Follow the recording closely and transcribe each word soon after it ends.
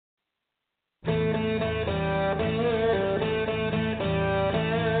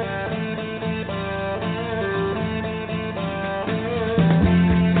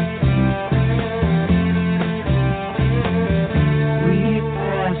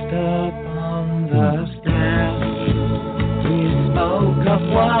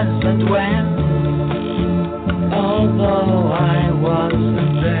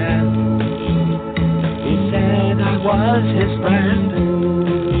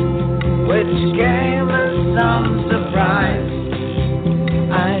which gave us some surprise.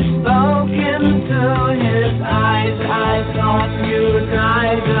 I spoke into his eyes. I thought you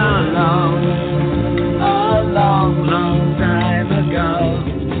died alone a long, long time ago.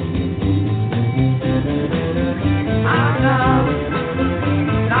 I know,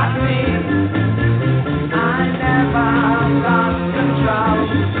 not me. I never lost control.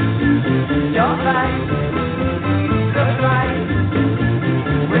 Your face looked right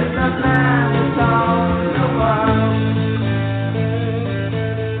with the man who sold the world.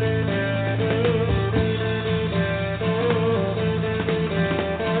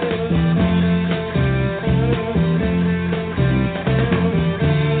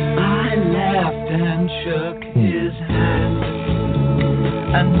 Shook his hand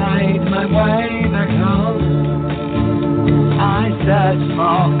and made my way back home. I searched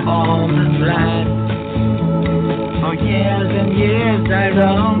for all this land. For years and years I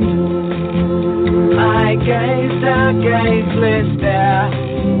roamed. I gazed a gazeless stare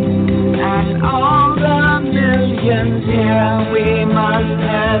at all the millions here. We must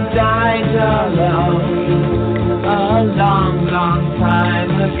have died alone a long, long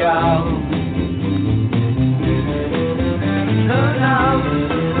time ago. Who knows?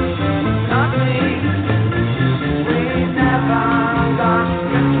 Not me. We never lost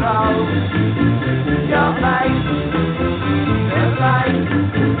control. Your face is right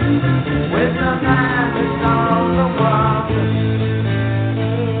with the man who sold the world.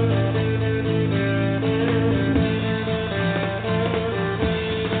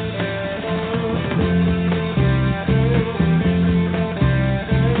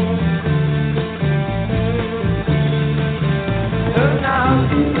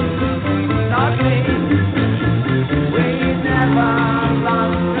 Not me. We never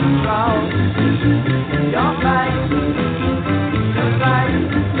lost control. Your face is right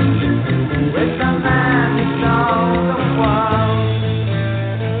with the man who sold the world.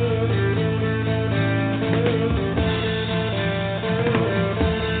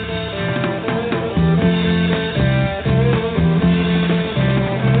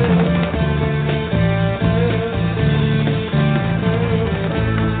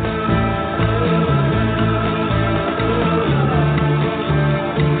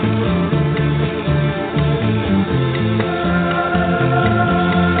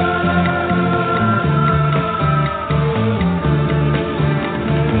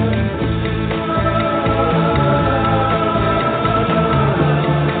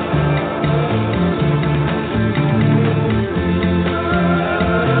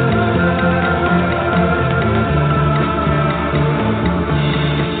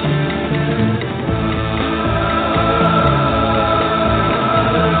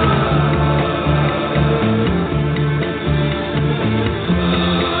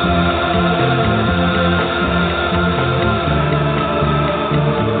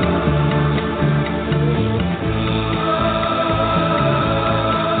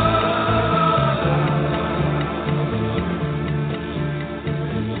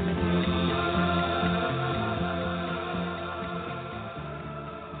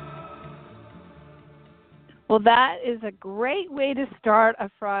 Well, that is a great way to start a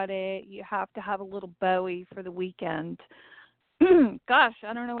Friday. You have to have a little Bowie for the weekend. Gosh,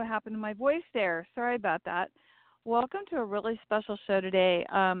 I don't know what happened to my voice there. Sorry about that. Welcome to a really special show today.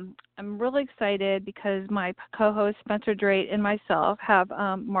 I'm really excited because my co-host Spencer Drake and myself have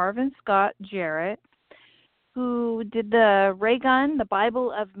Marvin Scott Jarrett, who did the Ray Gun, the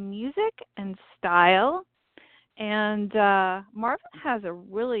Bible of Music and Style. And Marvin has a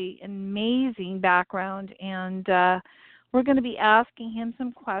really amazing background, and we're going to be asking him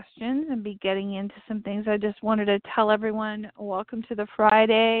some questions and be getting into some things. I just wanted to tell everyone, welcome to the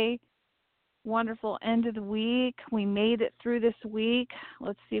Friday. Wonderful end of the week. We made it through this week.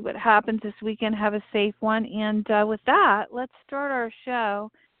 Let's see what happens this weekend. Have a safe one. And with that, let's start our show.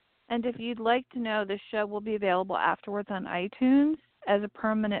 And if you'd like to know, this show will be available afterwards on iTunes as a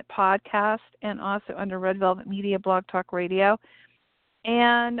permanent podcast and also under Red Velvet Media Blog Talk Radio.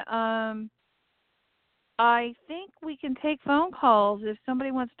 And I think we can take phone calls if somebody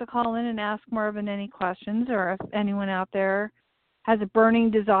wants to call in and ask Marvin any questions, or if anyone out there has a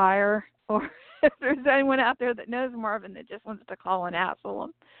burning desire, or if there's anyone out there that knows Marvin that just wants to call and hassle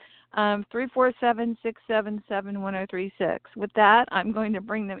him. 347-677-1036. With that, I'm going to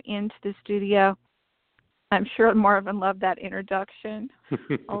bring them into the studio. I'm sure Marvin loved that introduction.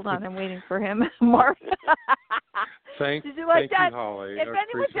 Hold on, I'm waiting for him. Marvin. Thank Did you like you, that? Holly. If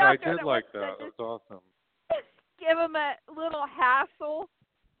anyone's I out there did like that. It was awesome. Give him a little hassle.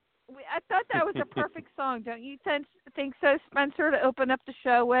 I thought that was a perfect song. Don't you think so, Spencer, to open up the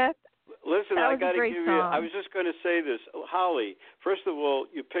show with? Listen, That I was a got to great give you. song. I was just going to say this, Holly. First of all,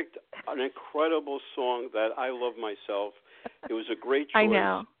 you picked an incredible song that I love myself. It was a great choice. I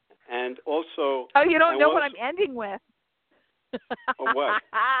know. And also. Oh, you don't know what I'm ending with. Oh, what?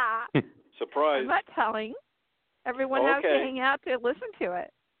 Surprise. I'm not telling. Everyone has to hang out to listen to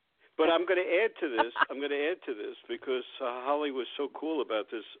it. But I'm going to add to this. Because Holly was so cool about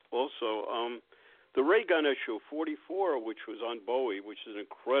this. Also, the Ray Gun issue 44, which was on Bowie, which is an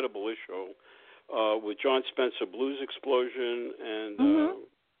incredible issue, with John Spencer Blues Explosion and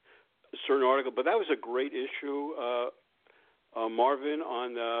a certain article. But that was a great issue. Marvin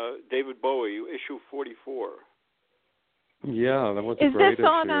on David Bowie, issue 44. Yeah, that was a great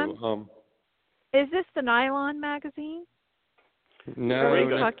issue. Is this the Nylon magazine? No, or are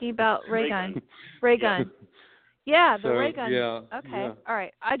you talking about Ray Gun? Ray Gun. Yeah, the Ray Gun. Yeah, okay, yeah. All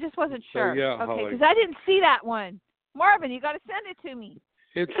right. I just wasn't sure. So, yeah, okay, because I didn't see that one. Marvin, you got to send it to me.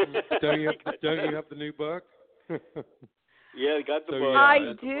 Don't you have the new book? Yeah, I got the book. Yeah,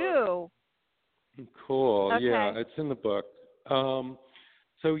 I do. Cool. Okay. Yeah, it's in the book.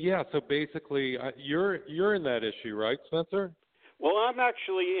 So basically, you're in that issue, right, Spencer? Well, I'm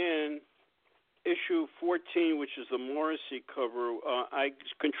actually in issue 14, which is the Morrissey cover. I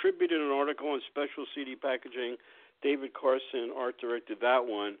contributed an article on special CD packaging. David Carson art directed that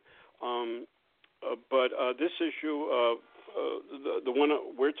one. But this issue, the one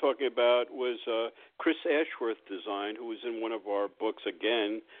we're talking about, was Chris Ashworth design, who was in one of our books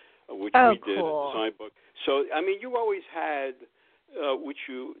again, which we did, a design book. So, I mean, you always had, which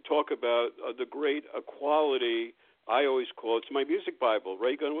you talk about, the great quality. I always call it's my music Bible.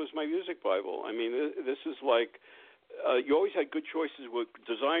 Ray Gun was my music Bible. I mean, this is like, you always had good choices with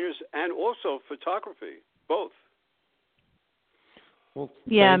designers and also photography, both. Well,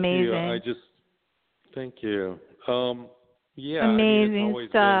 yeah, thank amazing. you. Thank you. Yeah, amazing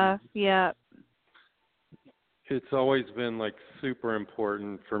stuff. Yeah. It's always been like super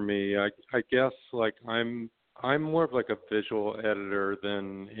important for me. I guess like I'm more of like a visual editor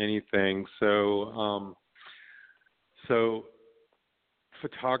than anything. So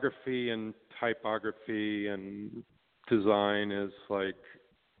photography and typography and design is like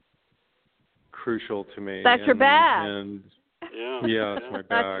crucial to me. That's your bag. Yeah, it's my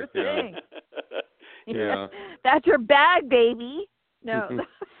bag. That's your thing. Yeah. That's your bag, baby. No,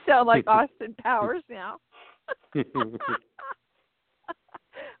 sound like Austin Powers now.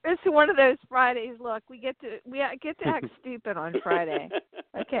 It's one of those Fridays. Look, we get to act stupid on Friday.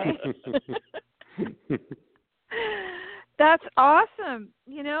 Okay. That's awesome.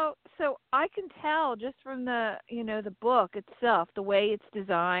 So I can tell just from the the book itself, the way it's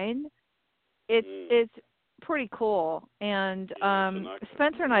designed, it's pretty cool. And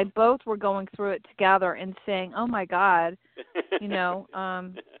Spencer and I both were going through it together and saying, "Oh my God, there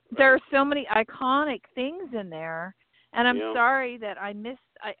are so many iconic things in there." And I'm sorry that I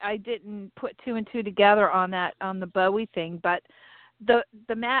didn't put two and two together on the Bowie thing, but the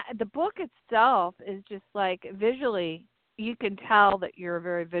book itself is just like visually, you can tell that you're a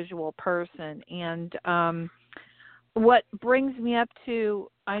very visual person. And what brings me up to,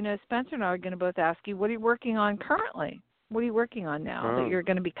 I know Spencer and I are going to both ask you, what are you working on currently? What are you working on now that you're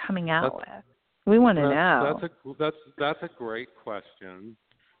going to be coming out with? We want to know. That's a great question.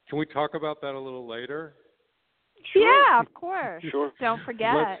 Can we talk about that a little later? Sure. Yeah, of course. Sure. Don't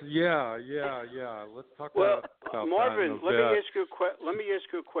forget. Let's talk about Marvin, that. Marvin, let me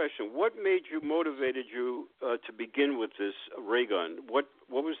ask you a question. What motivated you to begin with this Ray Gun? What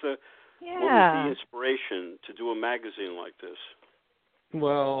was the inspiration to do a magazine like this?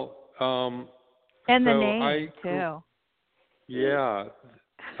 Well, and the name too. Yeah.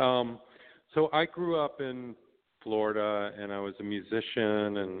 So I grew up in Florida, and I was a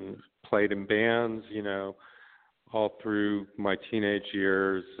musician and played in bands, all through my teenage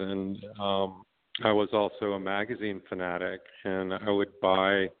years. And I was also a magazine fanatic, and I would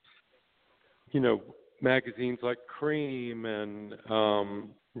buy, magazines like Cream and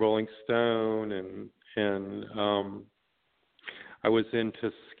Rolling Stone, and I was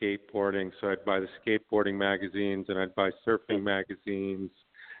into skateboarding, so I'd buy the skateboarding magazines, and I'd buy surfing magazines.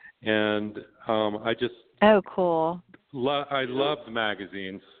 And I just cool. I loved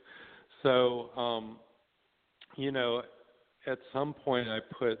magazines. So at some point I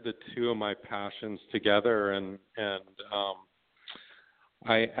put the two of my passions together, and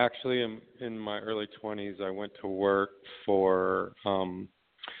I actually am in my early 20s. I went to work for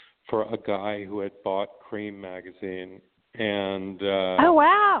a guy who had bought Cream magazine, and oh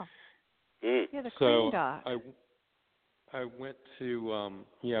wow, yeah, the Cream doc. I went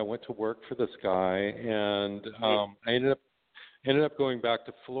to work for this guy, and I ended up ended up going back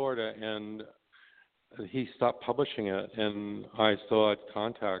to Florida, and he stopped publishing it, and I still had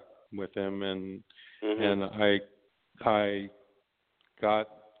contact with him, and I got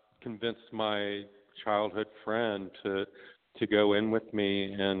convinced my childhood friend to go in with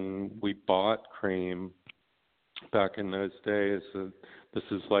me, and we bought Cream back in those days. This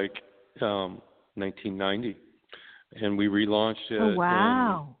is like 1990, and we relaunched it. Oh,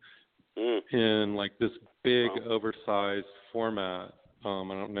 wow. in like this big oversized format. I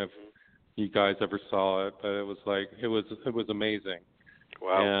don't know if you guys ever saw it, but it was amazing.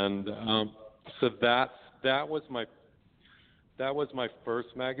 Wow. And so that was my first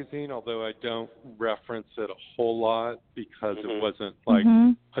magazine, although I don't reference it a whole lot because it wasn't like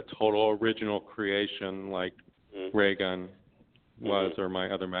a total original creation like Ray Gun was or my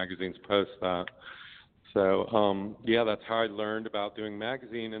other magazines post that. So, that's how I learned about doing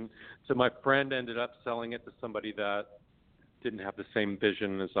magazine. And so my friend ended up selling it to somebody that didn't have the same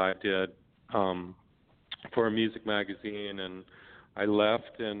vision as I did for a music magazine. And I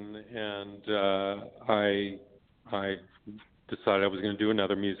left and I decided I was going to do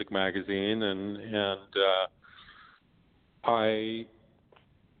another music magazine. And I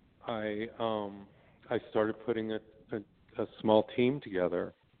started putting a small team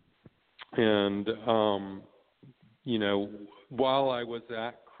together. And, while I was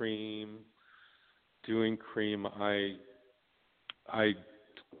at Cream, doing Cream, I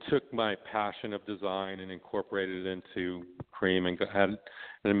took my passion of design and incorporated it into Cream and had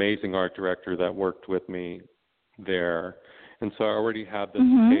an amazing art director that worked with me there. And so I already had this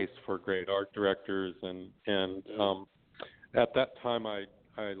taste for great art directors. And at that time, I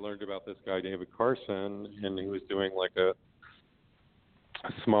learned about this guy, David Carson, and he was doing like a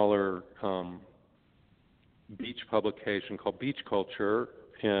smaller beach publication called Beach Culture,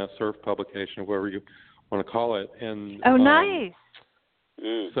 surf publication, whatever you want to call it. And nice.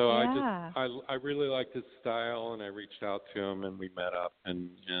 So I really liked his style, and I reached out to him, and we met up,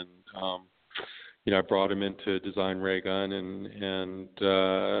 and I brought him into Design Ray Gun, and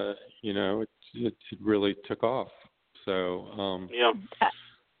it really took off. So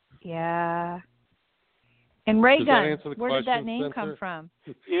yeah. And Ray Gun, where did that name Spencer? come from?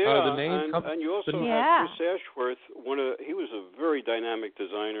 Yeah, the name and you also had Chris Ashworth. He was a very dynamic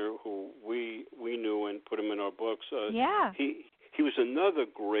designer who we knew and put him in our books. He was another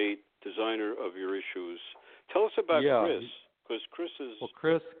great designer of your issues. Tell us about Chris, because Chris is... Well,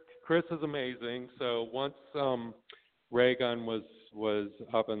 Chris is amazing. So once Ray Gun was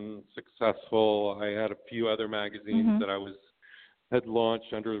up and successful, I had a few other magazines that I had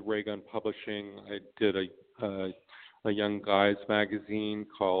launched under Ray Gun Publishing. I did a young guys magazine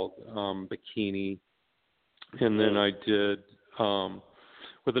called Bikini, and then I did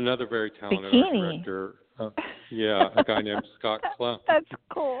with another very talented art director. A guy named Scott Klum. That's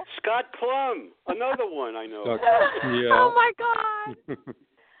cool. Scott Klum, another one I know. Oh my God.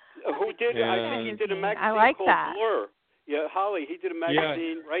 Who did? Yeah. I think he did a magazine called Blur. Yeah, Holly, he did a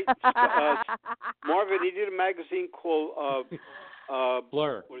magazine, right? Marvin, he did a magazine called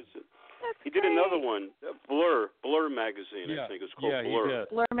Blur. What is it? That's he did another one, Blur magazine, I think it's called Blur. He did.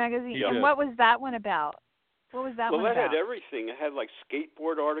 Blur magazine. Yeah. And what was that one about? What was that one about? Well, that had everything. It had like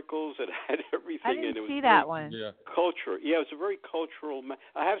skateboard articles. It had everything. I didn't and it see was that one. Yeah. Culture. Yeah, it was a very cultural.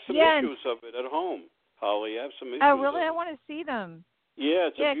 I have some issues of it at home, Holly. I have some issues. Oh, really? I want to see them. Yeah,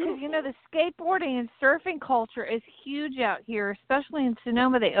 it's beautiful. Yeah, because the skateboarding and surfing culture is huge out here, especially in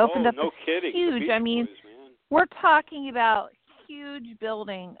Sonoma. They opened up no kidding. huge. The I mean, Beach Boys, man. we're talking about huge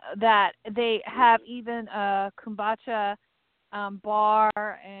building that they have even a kombucha bar,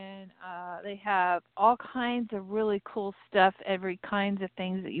 and they have all kinds of really cool stuff, every kinds of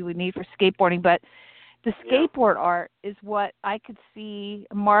things that you would need for skateboarding. But the skateboard art is what I could see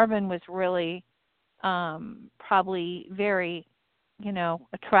Marvin was really probably very,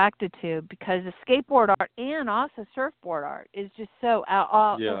 attracted to, because the skateboard art and also surfboard art is just so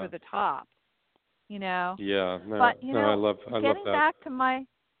all over the top, Yeah, but I love getting that. back to my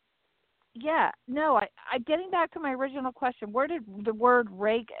getting back to my original question, where did the word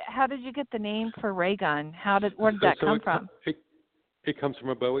how did you get the name for Ray Gun? Where did that come from? It comes from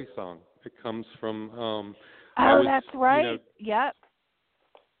a Bowie song. It comes from that's right. Yep.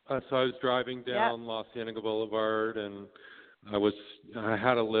 So I was driving down Los Angeles Boulevard, and I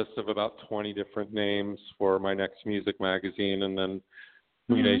had a list of about 20 different names for my next music magazine, and then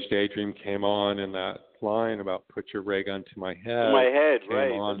Moon Age Daydream came on, and that line about put your ray gun to my head. My head, came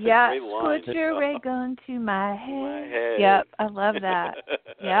right. on. Yeah, put your ray gun to my head. My head. Yep, I love that.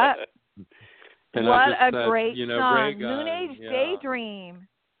 Yep. And what I just a said, great song. Ray Gun, Moon Age Daydream.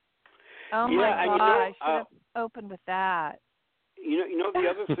 Oh my God, I should have opened with that. You know the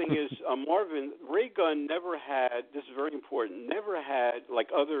other thing is, Marvin, Ray Gun never had, this is very important, never had, like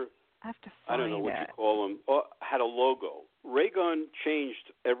other, I have to I find don't know what it. you call them, had a logo. Ray Gun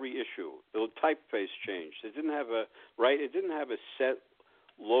changed every issue. The typeface changed. It didn't have a, right, it didn't have a set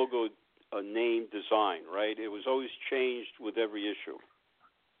logo, a name, design, right? It was always changed with every issue.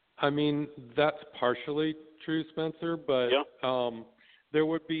 I mean, that's partially true, Spencer, but there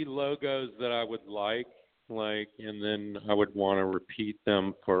would be logos that I would like, and then I would want to repeat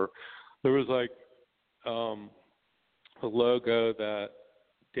them there was like a logo that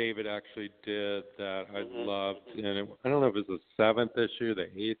David actually did that I loved, and I don't know if it was the 7th issue, the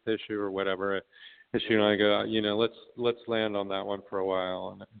 8th issue, or whatever issue, and I go, let's land on that one for a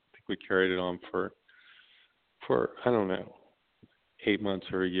while, and I think we carried it on for I don't know, 8 months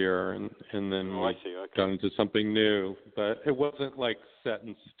or a year, and then we got into something new, but it wasn't like set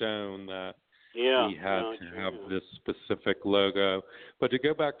in stone that we had to have this specific logo. But to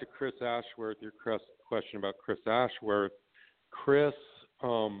go back to Chris Ashworth, your question about Chris Ashworth, Chris,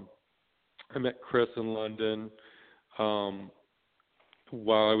 I met Chris in London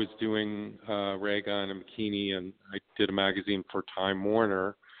while I was doing Ray Gun and Bikini, and I did a magazine for Time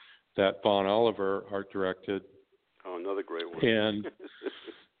Warner that Vaughn Oliver art directed. Oh, another great one. And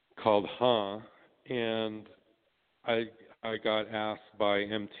called and I got asked by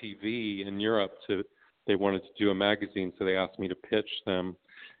MTV in Europe they wanted to do a magazine, so they asked me to pitch them,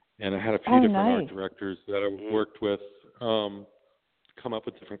 and I had a few different art directors that I worked with come up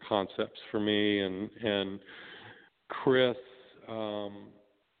with different concepts for me, and Chris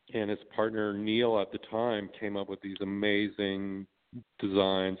and his partner Neil at the time came up with these amazing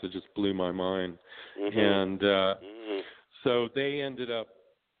designs that just blew my mind. And so they ended up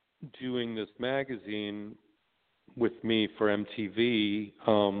doing this magazine with me for MTV.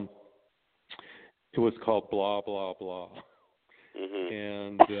 It was called Blah Blah Blah.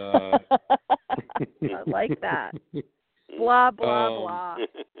 And I like that. Blah blah blah.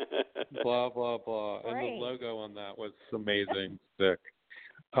 Blah blah blah. Great. And the logo on that was amazing, sick.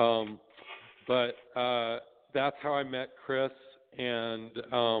 But that's how I met Chris, and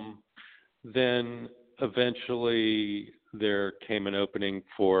then eventually there came an opening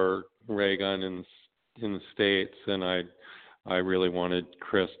for Ray Gun in the States, and I really wanted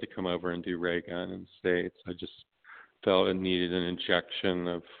Chris to come over and do Ray Gun in the States. I just felt it needed an injection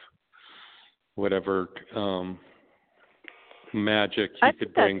of whatever magic he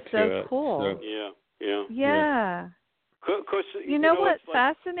could bring to it. I think that's so cool. Yeah. You know what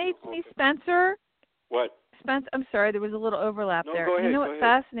fascinates me, Spencer? What? Spencer, I'm sorry, there was a little overlap there. Go ahead, you know what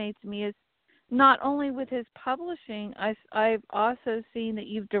fascinates me is not only with his publishing, I've also seen that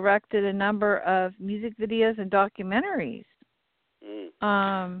you've directed a number of music videos and documentaries,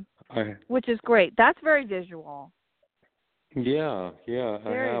 which is great. That's very visual. Yeah, very,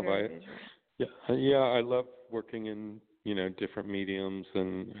 I have. Very visual. Yeah, I love working in different mediums,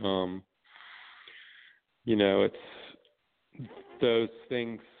 and it's those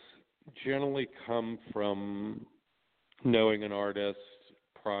things generally come from knowing an artist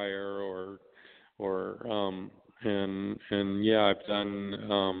prior, and yeah, I've done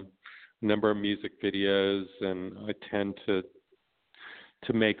a number of music videos, and I tend to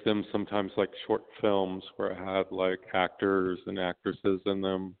make them sometimes like short films where I have like actors and actresses in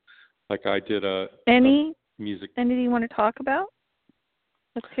them. Like I did any music. Anything you want to talk about?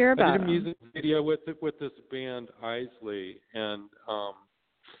 Let's hear about it. I did a music video with this band Isley, and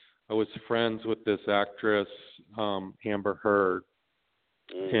I was friends with this actress Amber Heard,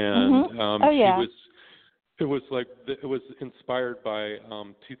 and it was inspired by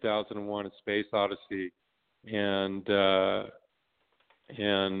 2001: A Space Odyssey, and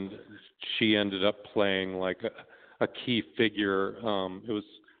she ended up playing like a key figure.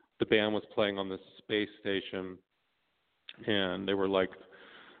 The band was playing on the space station, and they were like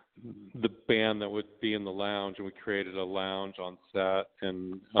the band that would be in the lounge, and we created a lounge on set.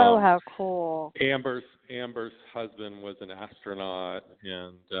 And how cool! Amber's husband was an astronaut,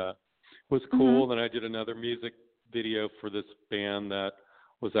 and it was cool. Then I did another music video for this band that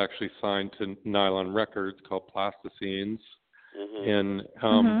was actually signed to Nylon Records called Plasticines, and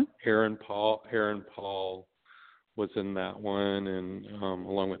Aaron Paul was in that one, and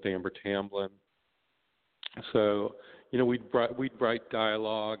along with Amber Tamblyn. So, we'd write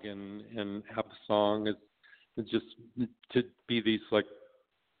dialogue and have the song as just to be these like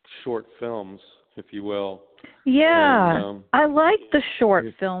short films, if you will. Yeah, and, I like the short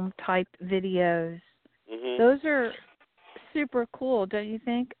film type videos. Those are super cool, don't you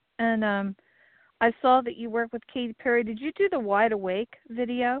think? And I saw that you work with Katy Perry. Did you do the Wide Awake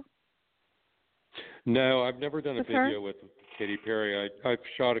video? No, I've never done a video with Katy Perry. I've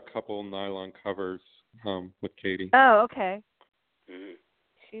shot a couple nylon covers with Katy. Oh, okay. Mm-hmm.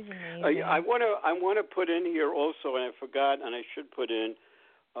 She's amazing. I want to put in here also, and I forgot, and I should put in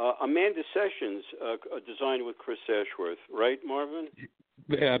Amanda Sessions designed with Chris Ashworth, right, Marvin?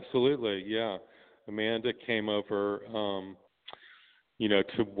 Absolutely, yeah. Amanda came over,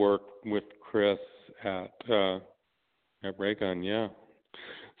 to work with Chris at Raygun, yeah.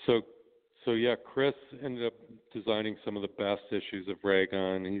 So yeah, Chris ended up designing some of the best issues of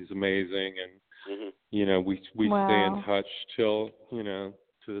Raygun. He's amazing, and we Wow. stay in touch till to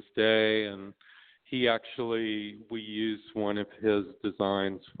this day. And we used one of his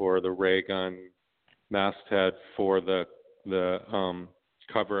designs for the Raygun masthead for the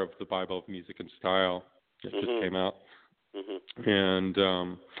cover of the Bible of Music and Style that just came out. Mm-hmm. And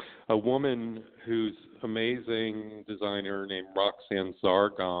a woman who's amazing designer named Roxanne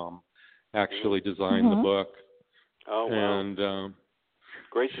Zargom actually designed the book. Oh, wow. And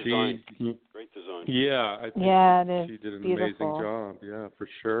great design. Great design. Yeah, I think she did an beautiful. amazing job. Yeah, for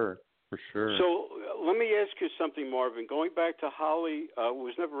sure. So let me ask you something, Marvin. Going back to Holly, it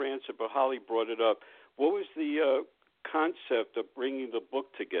was never answered, but Holly brought it up. What was the concept of bringing the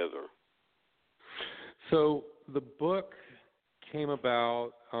book together? So the book came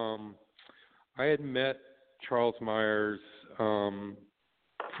about, I had met Charles Myers from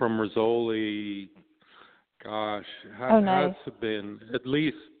Rizzoli, nice. has been at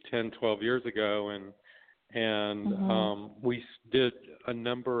least 10, 12 years ago, and we did a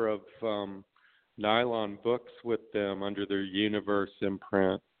number of nylon books with them under their Universe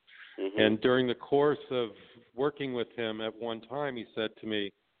imprint. Mm-hmm. And during the course of working with him, at one time he said to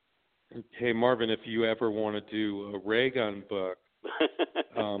me, "Hey, Marvin, if you ever want to do a Raygun book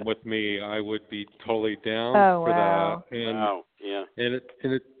with me, I would be totally down for that." And, wow, yeah. And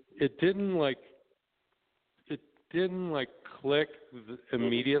it didn't click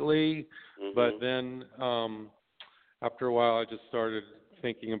immediately, but then after a while, I just started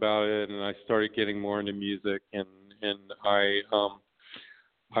thinking about it, and I started getting more into music, and I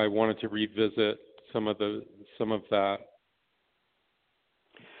wanted to revisit some of that.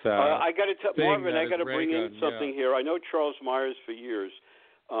 I got to tell Marvin, I got to bring in Raygun, something here. I know Charles Myers for years.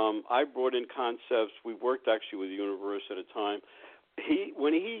 I brought in concepts. We worked actually with Universe at a time.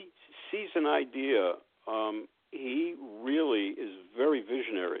 When he sees an idea, he really is very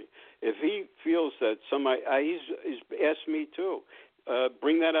visionary. If he feels that he's asked me too,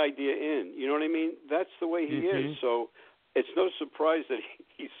 bring that idea in. You know what I mean? That's the way he is. So it's no surprise that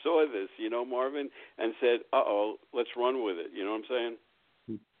he saw this, Marvin, and said, "Uh-oh, let's run with it." You know what I'm saying?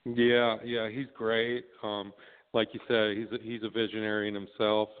 Yeah, he's great. Like you said, he's a visionary in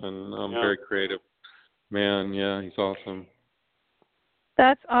himself, and very creative man. Yeah, he's awesome.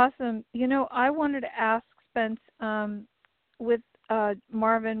 That's awesome. I wanted to ask Spence, with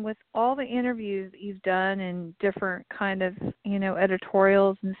Marvin, with all the interviews that you've done and different kind of,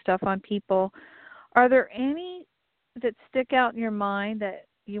 editorials and stuff on people, are there any that stick out in your mind that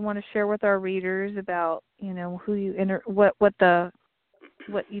you want to share with our readers about, who you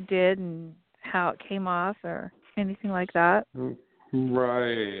what you did and how it came off or anything like that?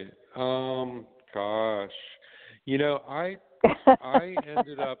 Right. Gosh. I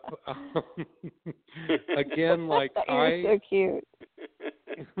ended up again like You're so cute.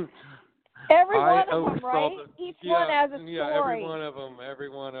 Every one of them, right? Each one has a story. Yeah, every one of them. I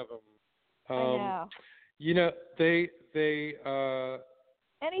know. They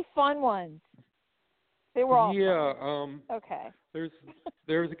any fun ones? They were all fun. Okay.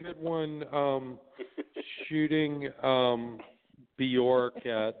 There's a good one shooting Bjork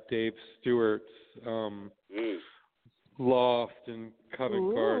at Dave Stewart's loft in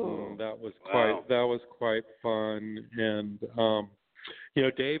Covent Garden. That was quite fun, and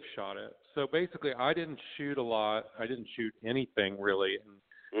Dave shot it. So basically, I didn't shoot a lot. I didn't shoot anything really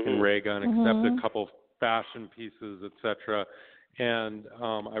in Raygun except a couple fashion pieces, etc. And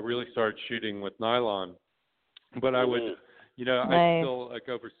I really started shooting with nylon. But I would, I still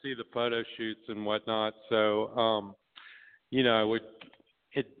oversee the photo shoots and whatnot. So,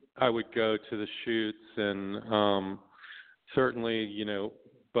 I would go to the shoots, and certainly,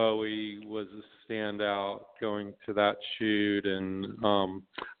 Bowie was a standout going to that shoot, and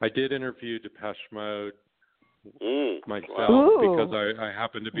I did interview Depeche Mode myself because I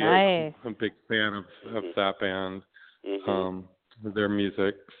happen to be a big fan of that band, their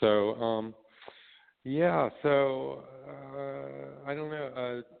music. So, I don't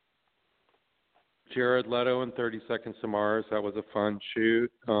know. Jared Leto and 30 Seconds to Mars, that was a fun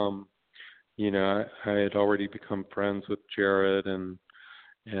shoot. I had already become friends with Jarrett, and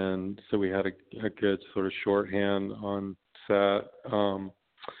so we had a good sort of shorthand on set.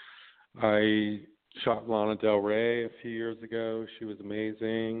 I shot Lana Del Rey a few years ago. She was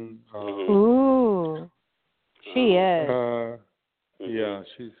amazing. Ooh, she is. Yeah,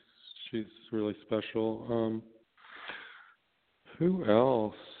 she's really special. Who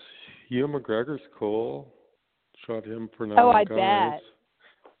else? Ewan McGregor's cool. Shot him for 9 I Guys. bet.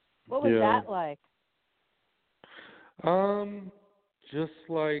 What was that like? Just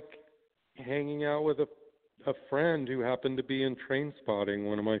like hanging out with a friend who happened to be in Trainspotting,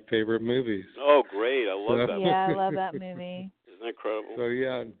 one of my favorite movies. Oh, great! I love that. Yeah, I love that movie. Isn't that incredible? So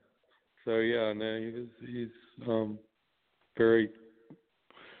yeah, no, he's very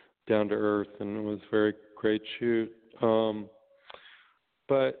down to earth, and it was a very great shoot.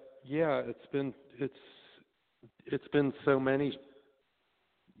 But yeah, it's been so many,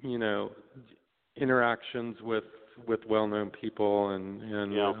 interactions with well-known people, and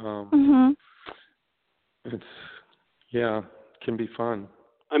it's can be fun.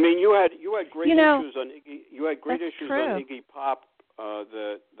 I mean, you had great issues on Iggy. You had great that's issues true. on Iggy Pop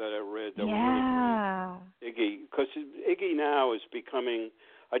that I read that were really great. Iggy, because Iggy now is becoming.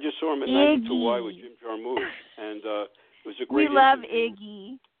 I just saw him at 92Y with Jim Jarmusch, and it was a great. We love interview.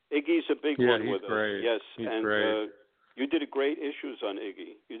 Iggy. Iggy's a big one with great. us. Yes, he's and great. You did great issues on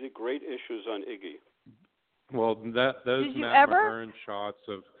Iggy. Well, those Did you Matt ever? Mahern shots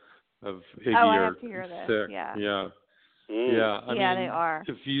of Iggy I are have to hear this. sick. Yeah. Yeah. Mm. Yeah. I mean, they are.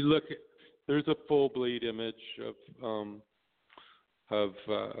 If you look, there's a full bleed image of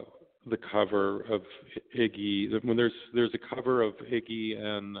the cover of Iggy. When there's a cover of Iggy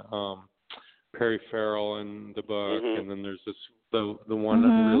and Perry Farrell in the book, and then there's the one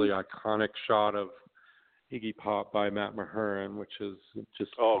really iconic shot of Iggy Pop by Matt Mahern, which is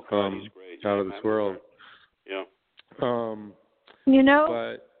just he's great. out of this world. Yeah.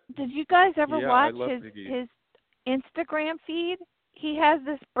 But did you guys ever watch his Instagram feed? He has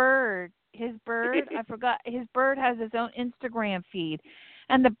this bird. His bird, I forgot. His bird has his own Instagram feed,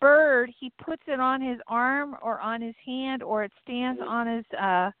 and the bird, he puts it on his arm or on his hand, or it stands on his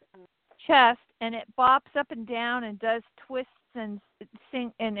chest, and it bops up and down and does twists and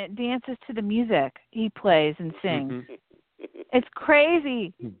sing, and it dances to the music he plays and sings. It's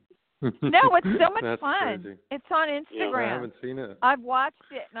crazy. No, it's so much fun. Crazy. It's on Instagram. Yeah, I haven't seen it. I've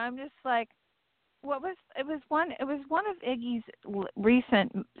watched it, and I'm just like, it was one of Iggy's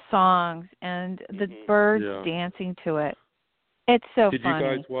recent songs, and the birds dancing to it. It's so funny. Did you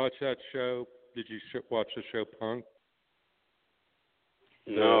guys watch that show? Did you watch the show Punk?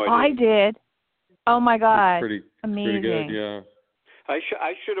 No, I did. Oh my God! Pretty amazing. Pretty good, yeah. I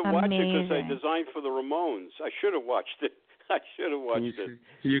should have watched it because I designed for the Ramones. I should have watched it.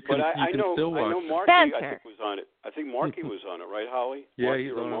 You can still watch I know Marky, I think, was on it. I think Marky was on it, right, Holly? Yeah, Marky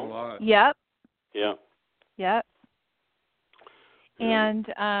he's Ramone? on a lot. Yep. Yeah. Yep. And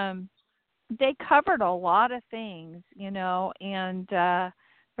they covered a lot of things, and there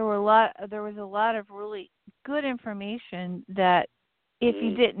was a lot of really good information that if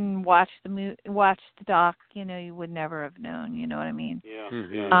you didn't watch the doc, you would never have known. You know what I mean?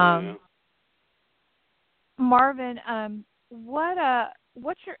 Yeah. Marvin,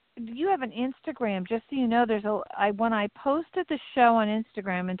 do you have an Instagram? Just so you know, when I posted the show on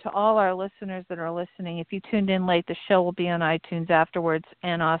Instagram, and to all our listeners that are listening, if you tuned in late, the show will be on iTunes afterwards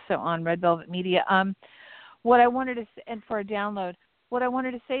and also on Red Velvet Media. What I wanted to say, and for a download, what I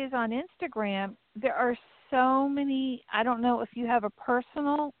wanted to say is on Instagram, there are so many. I don't know if you have a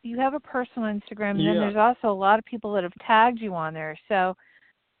personal Instagram, and then there's also a lot of people that have tagged you on there. So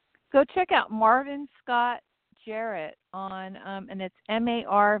go check out Marvin Scott Jarrett on, and it's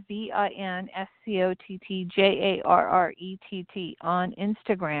MarvinScottJarrett on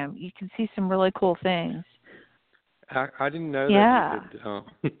Instagram. You can see some really cool things. I didn't know that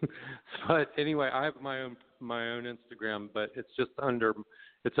you did. But anyway, I have my own Instagram, but it's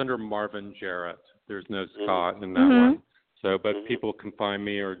under Marvin Jarrett. There's no Scott in that one. So, but people can find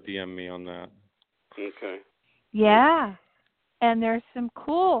me or DM me on that. Okay. Yeah. And there's some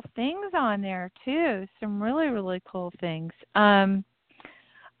cool things on there, too. Some really, really cool things. I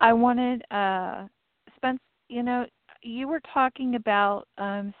wanted, Spence, you were talking about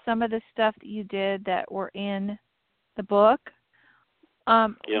some of the stuff that you did that were in the book.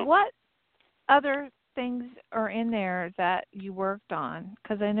 What other things are in there that you worked on?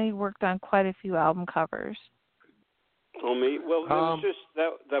 Because I know you worked on quite a few album covers. Oh, me? Well, there was just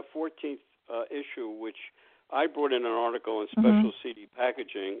that 14th issue, which I brought in an article on special CD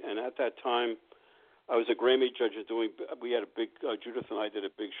packaging, and at that time, I was a Grammy judge. We had a big, Judith and I did a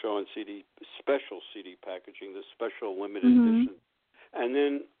big show on special CD packaging, the special limited edition And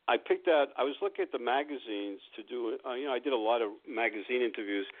then I picked out. I was looking at the magazines to do it. I did a lot of magazine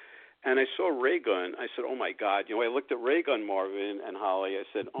interviews, and I saw Raygun. I said, "Oh my God!" I looked at Raygun, Marvin and Holly. I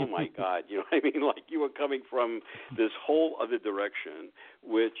said, "Oh my God!" Like you were coming from this whole other direction,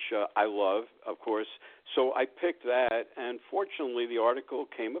 which I love, of course. So I picked that, and fortunately, the article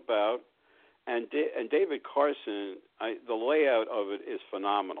came about. And David Carson, the layout of it is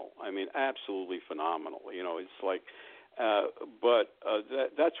phenomenal. I mean, absolutely phenomenal. It's like,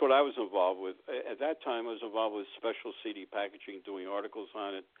 that's what I was involved with. At that time, I was involved with Special CD Packaging, doing articles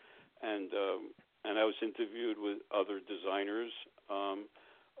on it, and I was interviewed with other designers.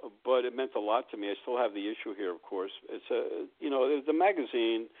 But it meant a lot to me. I still have the issue here, of course. It's the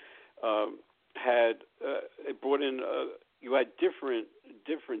magazine had it brought in. You had different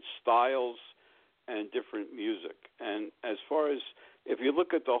styles and different music. And as far as if you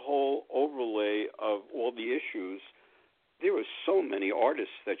look at the whole overlay of all the issues, there were so many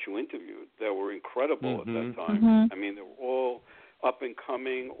artists that you interviewed that were incredible at that time. Mm-hmm. I mean, they were all up and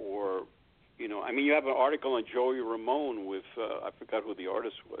coming, or you have an article on Joey Ramone with I forgot who the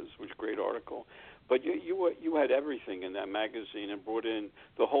artist was, which was a great article. But you had everything in that magazine and brought in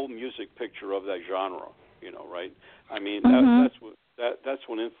the whole music picture of that genre. Right? I mean, that's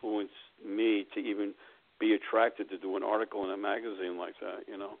what influenced me to even be attracted to do an article in a magazine like that.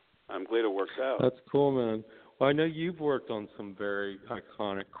 I'm glad it worked out. That's cool, man. Well, I know you've worked on some very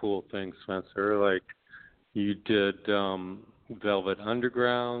iconic, cool things, Spencer. Like you did Velvet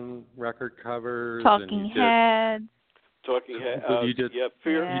Underground record covers, Talking Heads. Talking Heads. You did.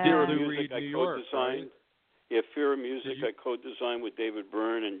 Fear. Yeah. You did Music. Lou Reed, I New York, co-designed. right? Yeah, Fear of Music. I co-designed with David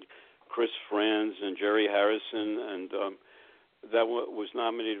Byrne and Chris Franz and Jerry Harrison, and that was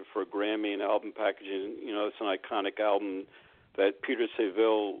nominated for a Grammy in album packaging. It's an iconic album that Peter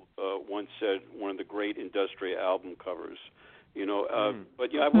Seville once said one of the great industrial album covers.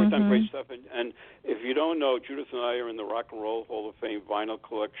 But I've worked on great stuff, and if you don't know, Judith and I are in the Rock and Roll Hall of Fame vinyl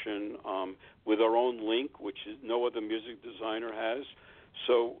collection with our own link, which is no other music designer has.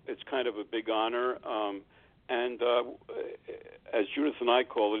 So it's kind of a big honor. And as Judith and I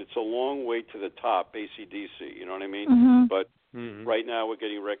call it, it's a long way to the top, AC/DC, you know what I mean? Mm-hmm. But right now we're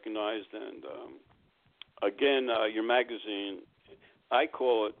getting recognized. And, again, your magazine, I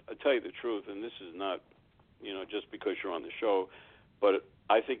call it, I'll tell you the truth, and this is not, just because you're on the show, but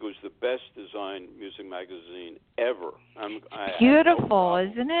I think it was the best designed music magazine ever. It's beautiful,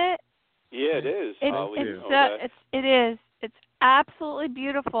 isn't it? Yeah, it is. It is. It's absolutely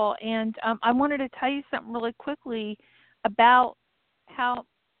beautiful, and I wanted to tell you something really quickly about how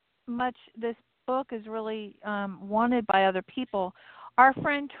much this book is really wanted by other people. Our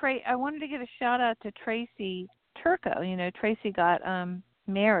friend I wanted to give a shout out to Tracy Turco. Tracy got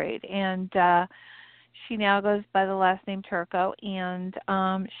married, and she now goes by the last name Turco, and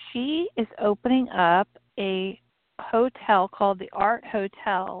she is opening up a hotel called the Art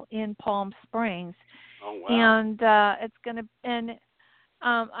Hotel in Palm Springs. Oh, wow. And it's gonna, and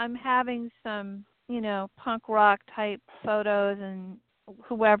I'm having some, punk rock type photos, and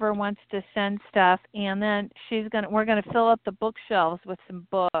whoever wants to send stuff, and then we're gonna fill up the bookshelves with some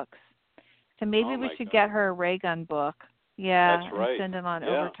books. So maybe we should get her a Raygun book. Yeah, that's right. And send it on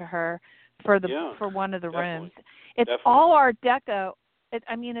over to her for one of the rooms. It's Definitely. all Art Deco. It's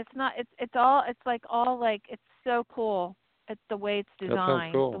so cool. It's the way it's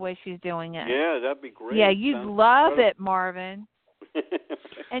designed, cool. the way she's doing it. Yeah, that'd be great. Yeah, you'd love it, Marvin.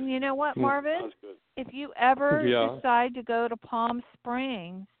 And And you know what, Marvin? Sounds good. If you ever decide to go to Palm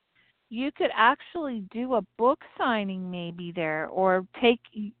Springs, you could actually do a book signing maybe there, or take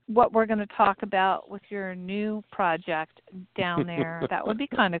what we're going to talk about with your new project down there. That would be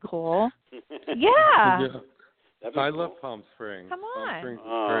kind of cool. Yeah. I love Palm Springs. Come on. Palm Springs is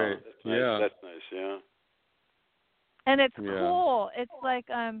great. That's nice. That's nice, yeah. And it's cool. It's like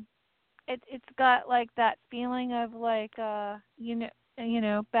it's got like that feeling of like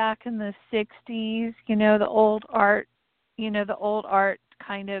back in the 60s, the old art,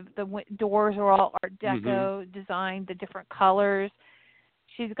 kind of, the doors are all Art Deco designed, the different colors.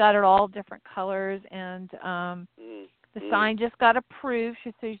 She's got it all different colors, and the sign just got approved.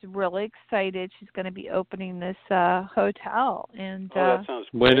 She's really excited. She's going to be opening this hotel, and that sounds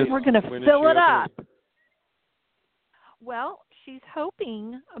great. we're going to fill it up. Well, she's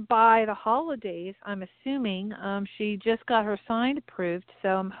hoping by the holidays, I'm assuming. She just got her sign approved, so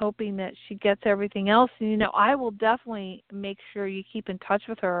I'm hoping that she gets everything else. And, I will definitely make sure you keep in touch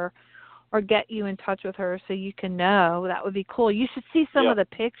with her, or get you in touch with her so you can know. That would be cool. You should see some of the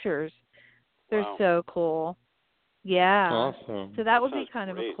pictures. They're so cool. Yeah. Awesome. So that would be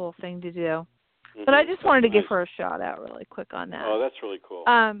kind great. of a cool thing to do. But I just wanted to give her a shout out really quick on that. Oh, that's really cool.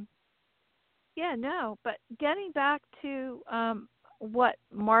 Yeah, no, but getting back to what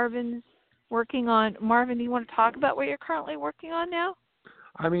Marvin's working on. Marvin, do you want to talk about what you're currently working on now?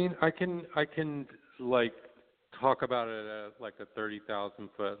 I mean, I can like talk about it at like a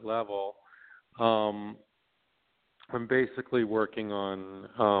 30,000-foot level. I'm basically working on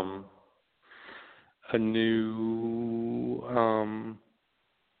a new and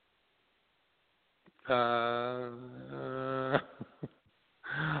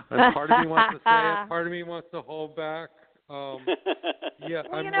part of me wants to say it, part of me wants to hold back. Yeah,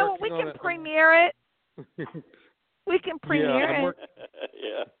 well, I'm we working on can premiere it. We can premiere it.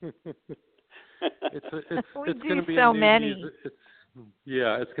 Yeah. It's going to be so a new many. music.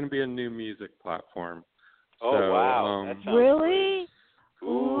 It's going to be a new music platform. Oh, so, wow. That sounds really? Great.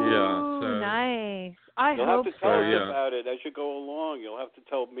 Ooh. Yeah. So, nice. I You'll hope have to tell us yeah. about it as you go along. You'll have to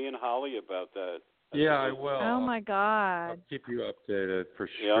tell me and Holly about that. Yeah, I will. Oh, my God. I'll keep you updated for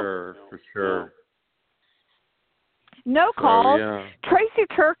Yep. sure. For sure. No calls. Yeah. Tracy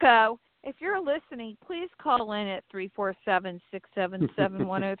Turco, if you're listening, please call in at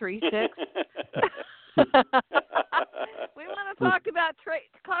 347-677-1036. We want to talk about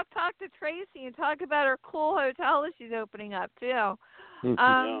talk to Tracy and talk about her cool hotel that she's opening up too.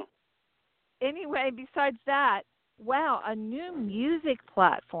 Anyway, besides that, wow, a new music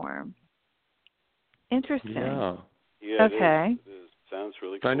platform. Interesting. Yeah. Yeah. Okay. It is. Sounds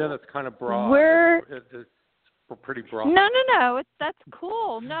really cool. I know that's kind of broad. It's pretty broad. No. That's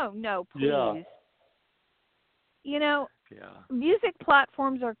cool. No, please. Yeah. Music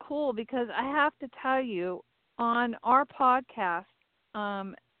platforms are cool because I have to tell you, on our podcast,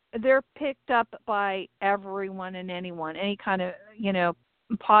 they're picked up by everyone and anyone, any kind of,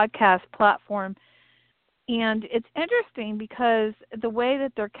 podcast platform. And it's interesting because the way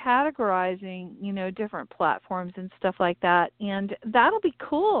that they're categorizing, different platforms and stuff like that, and that'll be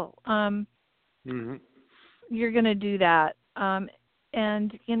cool. You're going to do that. And,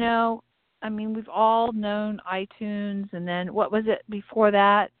 we've all known iTunes, and then what was it before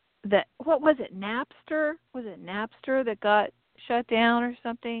that? What was it, Napster? Was it Napster that got shut down or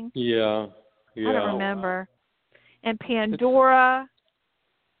something? Yeah. I don't remember. And Pandora.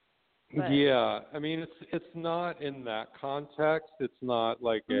 Yeah, I mean it's not in that context. It's not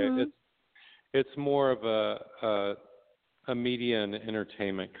like it's more of a media and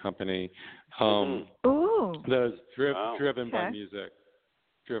entertainment company. That is driven by music.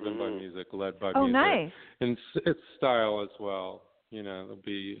 Driven by music, led by music. Nice. And it's style as well. It'll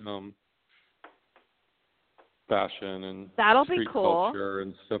be fashion and that'll street be cool. culture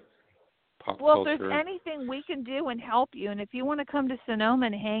and stuff. Pop well, culture. If there's anything we can do and help you, and if you want to come to Sonoma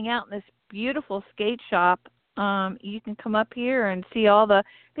and hang out in this beautiful skate shop, you can come up here and see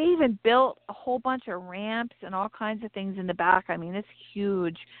they even built a whole bunch of ramps and all kinds of things in the back. I mean, it's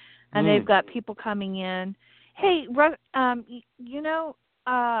huge. And they've got people coming in. Hey,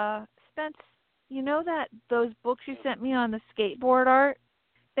 Spence, those books you sent me on the skateboard art?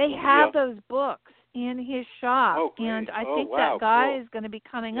 They have those books in his shop, and I think that guy is going to be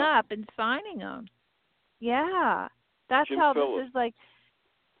coming up and signing them. Yeah, that's Jim how Phillips. this is like.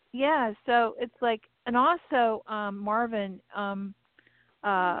 Yeah, so it's like, and also Marvin,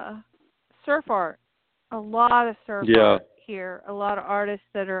 surf art. A lot of surf art here. A lot of artists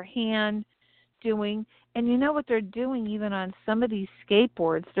that are hand doing, and you know what they're doing even on some of these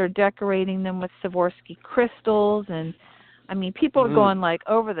skateboards? They're decorating them with Swarovski crystals and. I mean, people are going like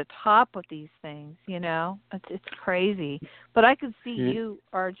over the top with these things, It's crazy. But I could see you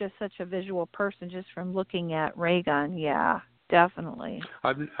are just such a visual person just from looking at Raygun. Yeah, definitely.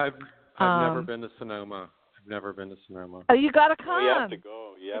 I've never been to Sonoma. Oh, you got to come. Oh, you have to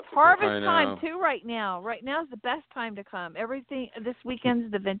go. It's harvest time too right now. Right now is the best time to come. This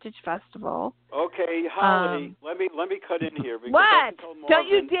weekend's the Vintage Festival. Okay, Holly, let me cut in here because what? Marvin, Don't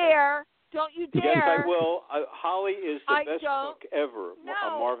you dare. Don't you dare. Yes, I will. Holly is the best cook ever.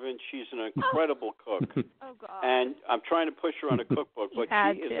 No. Marvin, she's an incredible cook. Oh, God. And I'm trying to push her on a cookbook, but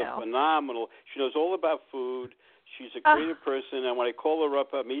she is a phenomenal. She knows all about food. She's a creative person, and when I call her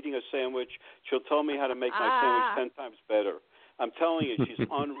up, I'm eating a sandwich, she'll tell me how to make my sandwich 10 times better. I'm telling you, she's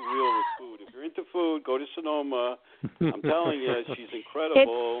unreal with food. If you're into food, go to Sonoma. I'm telling you, she's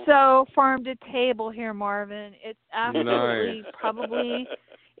incredible. It's so farm to table here, Marvin. It's absolutely probably...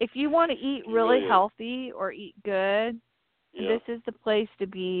 If you want to eat really healthy or eat good, this is the place to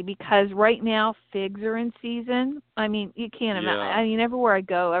be because right now figs are in season. I mean, you can't imagine. I mean, everywhere I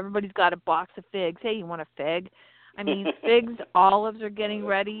go, everybody's got a box of figs. Hey, you want a fig? I mean, figs, olives are getting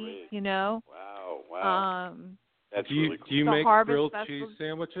ready, Wow. That's really cool. Do you make grilled cheese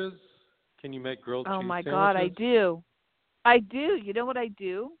sandwiches? Can you make grilled Oh cheese my sandwiches? God, I do. I do. You know what I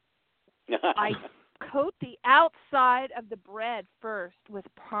do? I coat the outside of the bread first with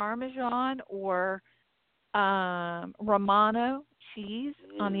Parmesan or Romano cheese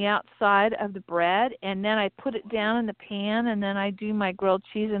on the outside of the bread, and then I put it down in the pan, and then I do my grilled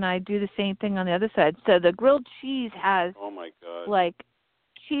cheese, and I do the same thing on the other side. So the grilled cheese has Oh my God. like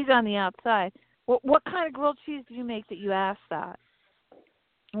cheese on the outside. What kind of grilled cheese do you make that you asked that?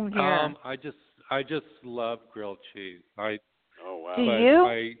 I just love grilled cheese. Oh wow. Do you?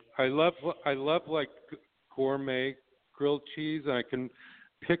 I love like gourmet grilled cheese, and I can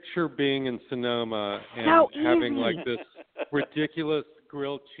picture being in Sonoma and having like this ridiculous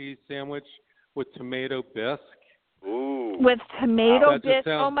grilled cheese sandwich with tomato bisque. Ooh. With tomato bisque.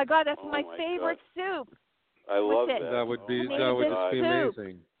 Sounds, oh my God, that's my my favorite God. soup. I love it. that. That would be Tomato bisque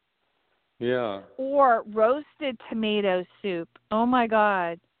amazing. Yeah. Or roasted tomato soup. Oh my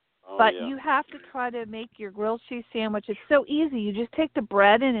God. Oh, But yeah. you have to try to make your grilled cheese sandwich. It's so easy. You just take the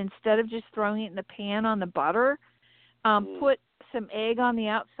bread and instead of just throwing it in the pan on the butter, put some egg on the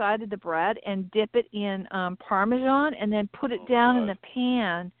outside of the bread and dip it in Parmesan, and then put it down in the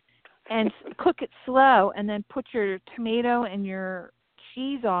pan and cook it slow, and then put your tomato and your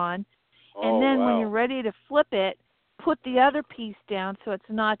cheese on. And then when you're ready to flip it, put the other piece down so it's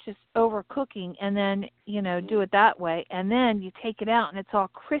not just overcooking, and then, do it that way. And then you take it out and it's all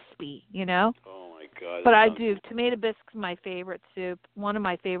crispy, Oh my God. But I do. Tomato bisque's my favorite soup. One of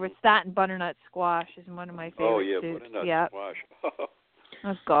my favorites. That and butternut squash is one of my favorite soups. Butternut squash.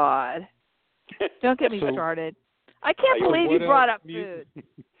 Oh God. Don't get me started. I can't believe you brought up food. Of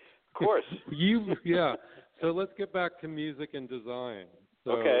course. So let's get back to music and design.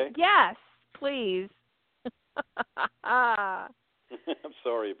 So, okay. Yes, please. I'm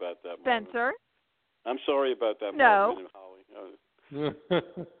sorry about that, Marvin. Spencer? I'm sorry about that, No. Marvin and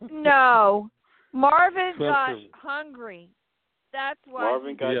Holly. No. Marvin got hungry. That's why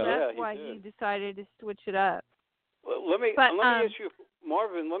Marvin he decided to switch it up. Well, let me ask you,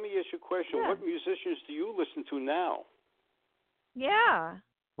 Marvin, let me ask you a question. Yeah. What musicians do you listen to now? Yeah.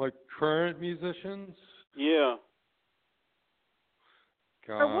 Like current musicians? Yeah.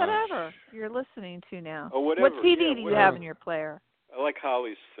 Gosh. Or whatever you're listening to now. Or whatever. What CD do you whatever. have in your player? I like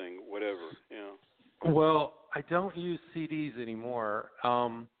Holly's thing, whatever, Well, I don't use CDs anymore.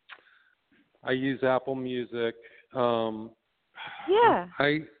 I use Apple Music. Yeah.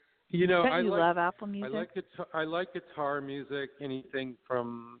 I love Apple Music? I like guitar music, anything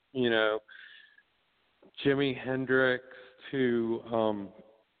from, Jimi Hendrix to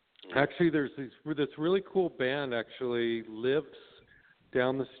actually there's this really cool band actually lives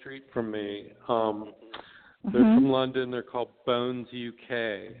down the street from me. They're from London. They're called Bones UK.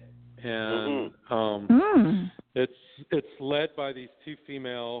 And it's led by these two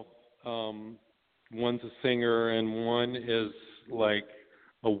female, one's a singer and one is like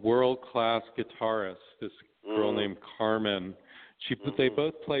a world-class guitarist, this girl named Carmen. They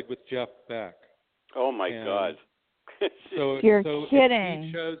both played with Jeff Beck. Oh my God. You're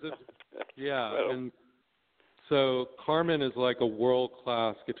kidding. And so Carmen is like a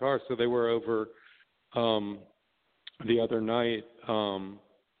world-class guitarist. So they were over the other night,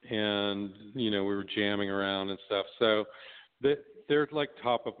 and we were jamming around and stuff. So they're like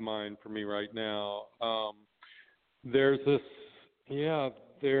top of mind for me right now. There's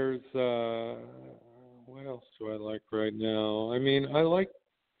what else do I like right now? I mean, I like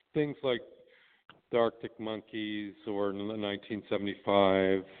things like the Arctic Monkeys or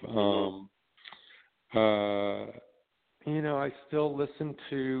 1975. I still listen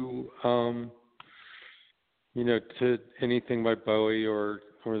to to anything by Bowie or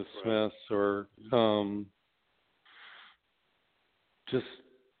the Smiths or just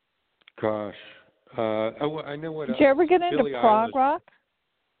gosh. I know what. Did you ever get into Billie prog Eilish. rock?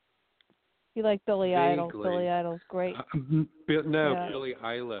 You like Billy Idol? Vaguely. Billy Idol's great. Billie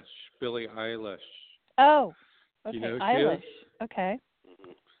Eilish. Billie Eilish. Oh, okay. You know who she Eilish. is? Okay.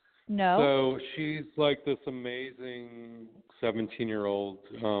 No. So she's like this amazing 17-year-old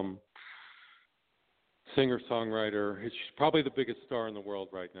singer-songwriter. She's probably the biggest star in the world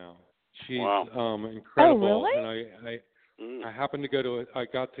right now. She's incredible. Oh, really? And I happened to I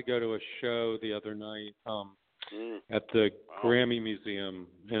got to go to a show the other night at the Grammy Museum,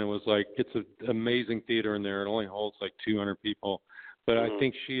 and it was like, it's an amazing theater in there. It only holds like 200 people. But I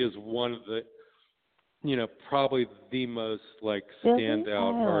think she is one of the, probably the most like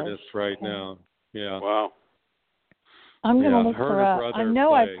standout artist right now. Yeah. Wow. I'm going to look her her and up. her I brother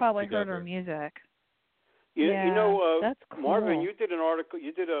know I've play probably together. heard her music. You know, that's cool. Marvin, you did an article,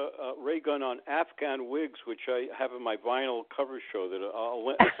 you did a ray gun on Afghan wigs, which I have in my vinyl cover show. That I'll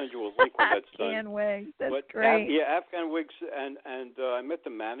send you a link when that's done. Afghan wigs, that's but, great. Afghan wigs, and I met the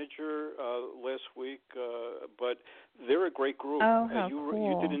manager last week. But they're a great group. Oh, how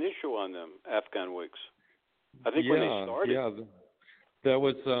You did an issue on them, Afghan wigs. I think when they started. Yeah, that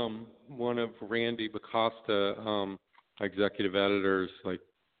was one of Randy Bacosta, executive editor's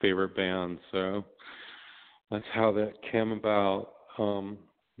favorite bands. So that's how that came about.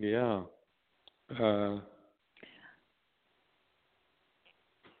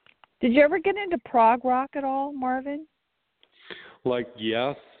 Did you ever get into prog rock at all, Marvin?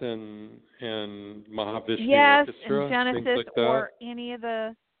 Yes and Mahavishnu Yes, Orchestra, and Genesis, things like that. or any of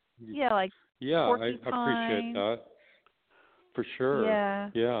the I appreciate that for sure.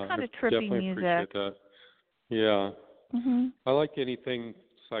 Yeah, kind of trippy definitely music. Appreciate that. Yeah. Mm-hmm. I like anything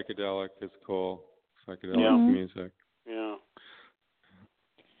psychedelic is cool. Psychedelic music. Yeah.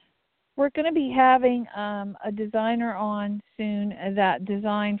 We're going to be having a designer on soon that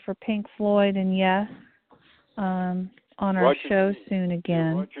designed for Pink Floyd and Yes on our Roger show Dean. soon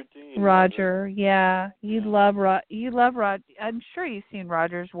again. Yeah, Roger Dean. Roger, yeah. You love Roger. I'm sure you've seen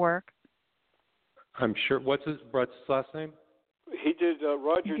Roger's work. I'm sure. What's his last name? He did.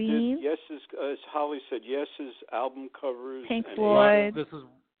 Roger Dean? did Yes's, as Holly said, Yes's album covers. Pink and Floyd. This is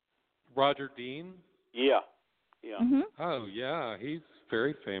Roger Dean. Yeah. Mm-hmm. Oh yeah, he's a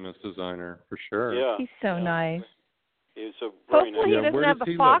very famous designer for sure. Yeah. He's so nice. He's a very Hopefully nice. he doesn't have does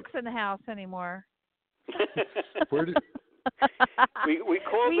the he fox live? in the house anymore. Where did we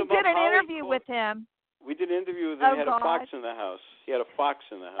called we him did up. an interview with him. We did an interview with him. Oh, He had God. a fox in the house. He had a fox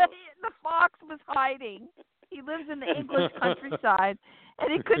in the house. The fox was hiding. He lives in the English countryside,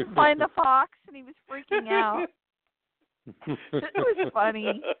 and he couldn't find the fox, and he was freaking out. It was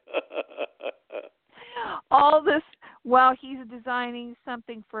funny. All this while he's designing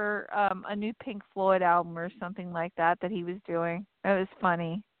something for a new Pink Floyd album or something like that he was doing. It was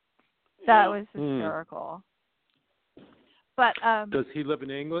funny. That was hysterical. But does he live in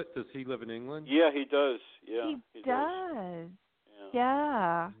England? Yeah, he does. Yeah, he does.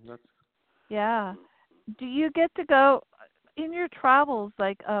 Yeah. Yeah. Do you get to go in your travels?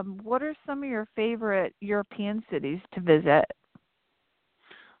 What are some of your favorite European cities to visit?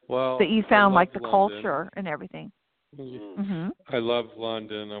 Well, that you found the London. culture and everything. Mm-hmm. I love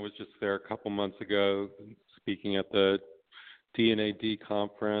London. I was just there a couple months ago speaking at the D&AD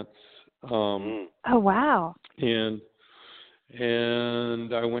conference. Oh wow! And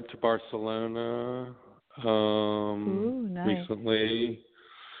I went to Barcelona nice. recently.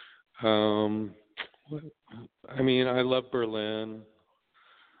 I love Berlin,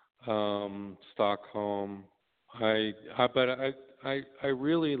 Stockholm. I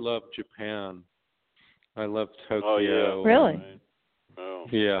really love Japan. I love Tokyo. Oh yeah. Really? Right. Oh.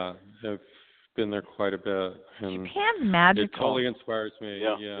 Yeah, I've been there quite a bit. And Japan's magical. It totally inspires me.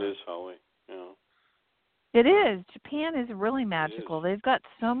 Yeah, it is, Holly. Yeah. It is. Japan is really magical. They've got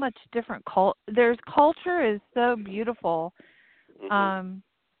so much different Their culture is so beautiful. Mm-hmm.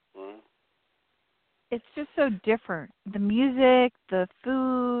 It's just so different. The music, the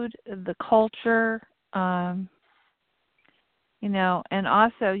food, the culture. And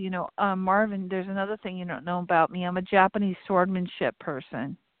also, Marvin, there's another thing you don't know about me. I'm a Japanese swordmanship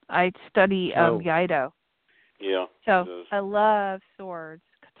person. I study Iaido. Yeah. So I love swords,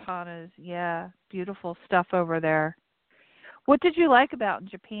 katanas. Yeah, beautiful stuff over there. What did you like about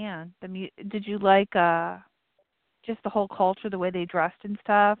Japan? Did you like just the whole culture, the way they dressed and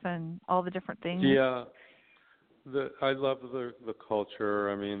stuff, and all the different things? Yeah. I love the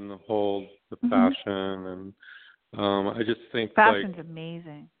culture. The fashion and. I just think fashion's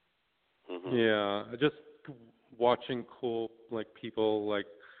amazing. Yeah, just watching cool people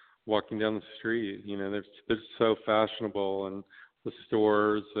walking down the street. They're so fashionable, and the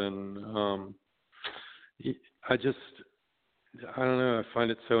stores, and I don't know. I find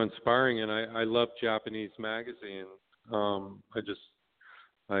it so inspiring, and I love Japanese magazines. I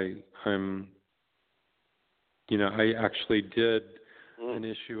actually did an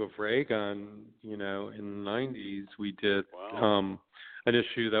issue of Raygun, in the 90s. We did an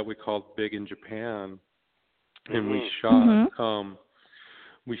issue that we called Big in Japan, and we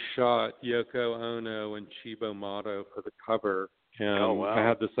shot Yoko Ono and Chibo Mato for the cover, and I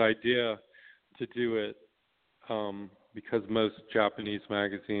had this idea to do it because most Japanese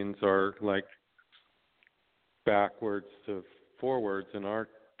magazines are backwards to forwards in our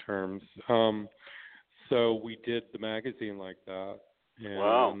terms. So we did the magazine like that.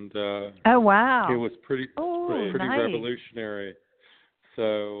 And oh wow! It was pretty nice. revolutionary.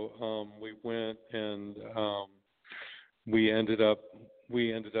 So we went and we ended up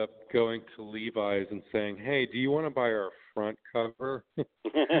going to Levi's and saying, "Hey, do you want to buy our front cover?"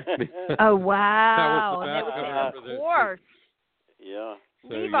 Oh wow! That was the back cover for of course. Yeah.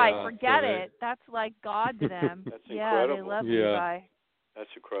 So, Levi, yeah, forget so it. That's like God to them. That's yeah, incredible. they love Yeah. Levi.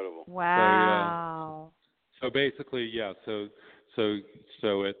 That's incredible. Wow. So basically, yeah. So it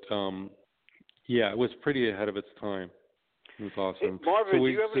it was pretty ahead of its time. It was awesome. Hey, Marvin, so do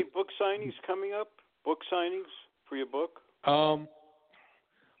you have any book signings coming up? Book signings for your book?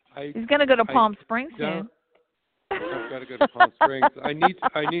 He's gonna go to Palm Springs soon. I've got to go to Palm Springs. I need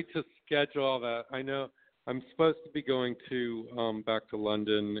to schedule all that. I know I'm supposed to be going to back to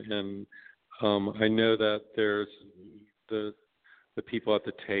London, and I know that there's the people at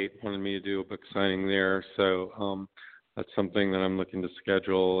the Tate wanted me to do a book signing there, so that's something that I'm looking to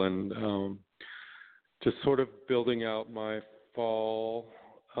schedule, and just sort of building out my fall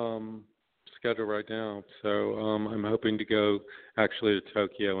schedule right now. So I'm hoping to go actually to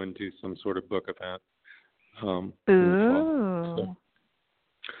Tokyo and do some sort of book event. Ooh.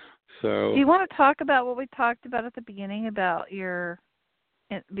 So do you want to talk about what we talked about at the beginning about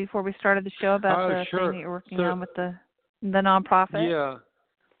before we started the show about the sure. thing that you're working on with the nonprofit? Yeah.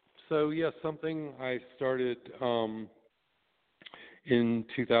 So something I started in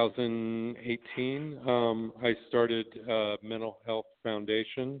 2018. I started a mental health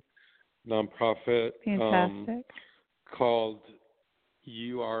foundation nonprofit. Fantastic. Called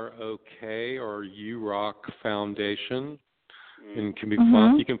You Are Okay, or You Rock Foundation, and can be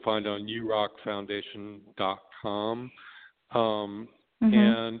you can find on yourockfoundation.com.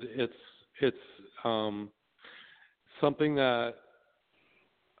 And it's something that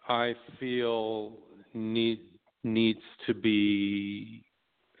I feel needs to be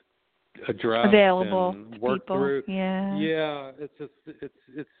addressed available and to worked people. through. Yeah. It's just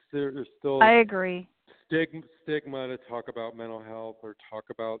there's still I agree. Stigma to talk about mental health or talk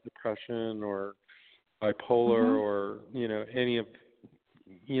about depression or bipolar or any of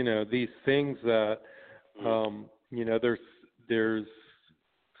these things that there's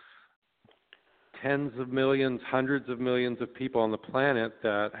tens of millions, hundreds of millions of people on the planet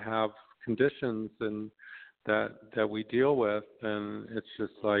that have conditions and that we deal with, and it's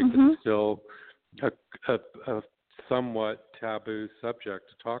just like it's still a somewhat taboo subject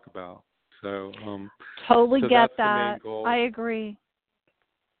to talk about. So totally so get that's that. The main goal. I agree.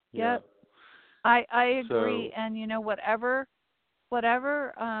 Yeah. Yep. I agree, So, and whatever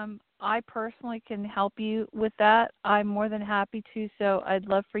I personally can help you with that, I'm more than happy to. So I'd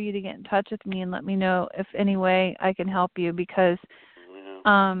love for you to get in touch with me and let me know if any way I can help you, because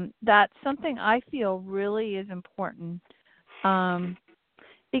that's something I feel really is important.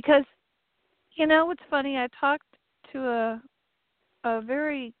 Because it's funny, I talked to a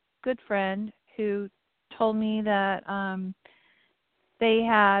very good friend who told me that they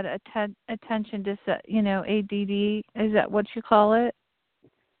had attention ADD. Is that what you call it?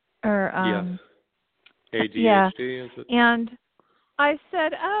 Or yes. ADHD, yeah. is it? And I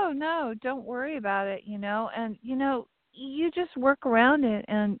said, "Oh no, don't worry about it." And you just work around it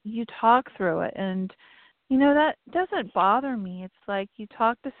and you talk through it, and that doesn't bother me. It's like you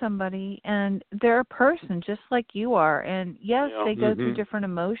talk to somebody and they're a person just like you are, and yes, they go through different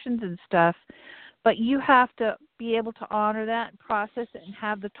emotions and stuff, but you have to be able to honor that and process it and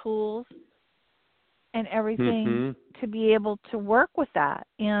have the tools and everything to be able to work with that.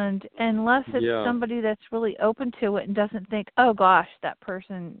 And unless it's somebody that's really open to it and doesn't think, oh gosh, that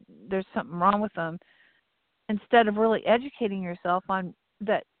person, there's something wrong with them, instead of really educating yourself on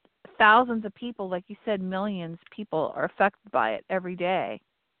that thousands of people, like you said, millions of people are affected by it every day.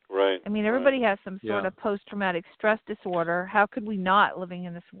 Right. I mean, everybody has some sort of post-traumatic stress disorder. How could we not, living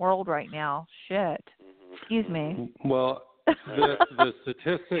in this world right now? Shit. Excuse me. Well, the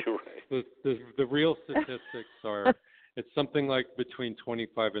statistics, the real statistics are, it's something like between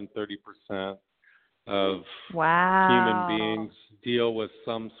 25 and 30% of human beings deal with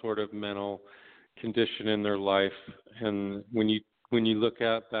some sort of mental condition in their life, and when you look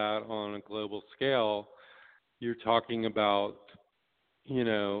at that on a global scale, you're talking about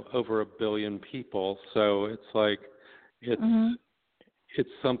over 1 billion people. So it's like it's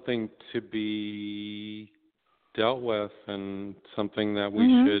something to be dealt with, and something that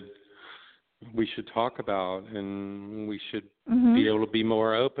we should talk about, and we should be able to be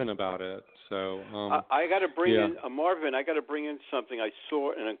more open about it. So I got to bring in Marvin. I got to bring in something. I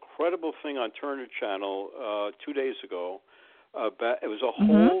saw an incredible thing on Turner Channel 2 days ago. It was a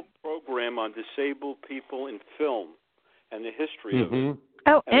whole program on disabled people in film and the history of it.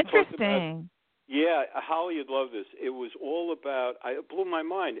 Oh, interesting. Yeah, Holly, you'd love this. It was all about, it blew my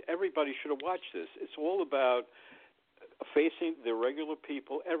mind. Everybody should have watched this. It's all about facing the regular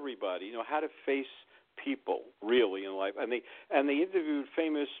people, everybody, how to face people really in life. And they interviewed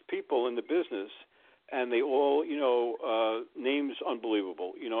famous people in the business, and they all, names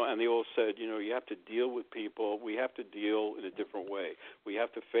unbelievable, and they all said, you have to deal with people. We have to deal in a different way. We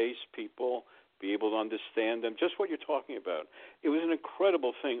have to face people, be able to understand them, just what you're talking about. It was an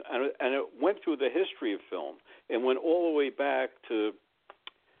incredible thing, and it went through the history of film and went all the way back to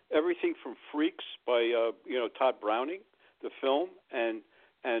everything from Freaks by Todd Browning, the film, and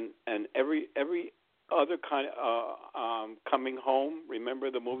every other kind of Coming Home. Remember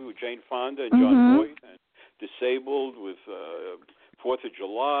the movie with Jane Fonda and John Boyd, and Disabled with 4th of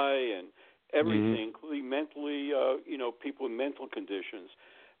July, and everything, including mentally, people with mental conditions,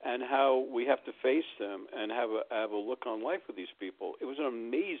 and how we have to face them and have a look on life with these people. It was an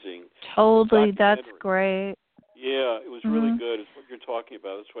amazing Totally, that's great. Yeah, it was really good. It's what you're talking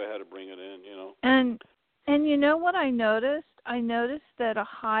about. That's why I had to bring it in, And you know what I noticed? I noticed that a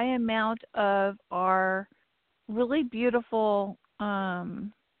high amount of our really beautiful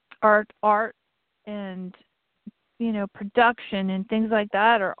art and production and things like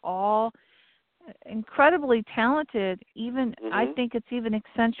that are all incredibly talented. Even I think it's even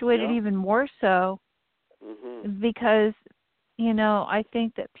accentuated even more so because I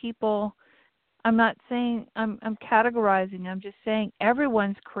think that people, I'm not saying I'm categorizing, I'm just saying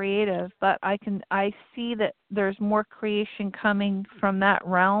everyone's creative, but I see that there's more creation coming from that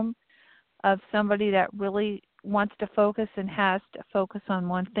realm of somebody that really wants to focus and has to focus on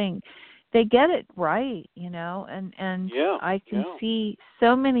one thing. They get it right, and I can see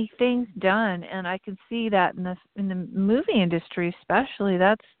so many things done, and I can see that in the movie industry especially.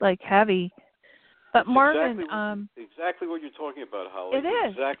 That's like heavy. But Marvin, exactly what you're talking about, Holly. It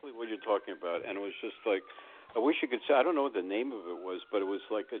is exactly what you're talking about, and it was just like, I wish you could say. I don't know what the name of it was, but it was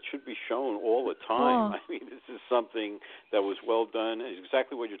like it should be shown all the time. Cool. I mean, this is something that was well done. It's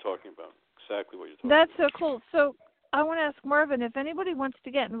exactly what you're talking about. Exactly what you're talking about. That's so about. cool. So I want to ask Marvin, if anybody wants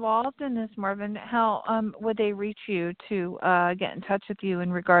to get involved in this, Marvin, how would they reach you to get in touch with you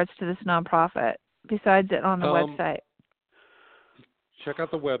in regards to this nonprofit, besides it on the website? Check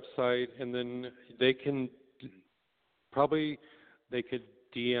out the website, and then they could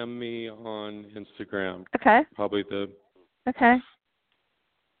DM me on Instagram. Okay. Okay.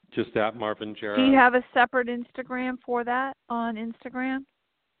 Just at Marvin Jarrett. Do you have a separate Instagram for that on Instagram?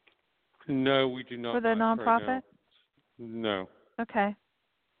 No, we do not. For the nonprofit? Right now. No. Okay.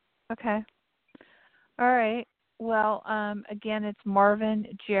 All right. Well, again, it's Marvin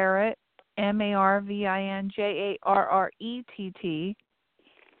Jarrett, MarvinJarrett,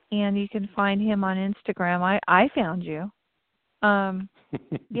 and you can find him on Instagram. I found you.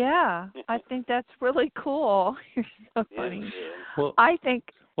 Yeah, I think that's really cool. You're so funny. Well, I think.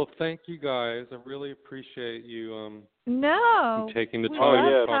 Well, thank you guys. I really appreciate you. No. You taking the time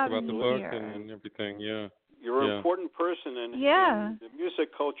to talk about the book here. and everything. Yeah. You're an important person in the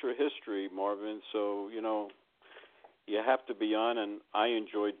music culture history, Marvin. So you have to be on, and I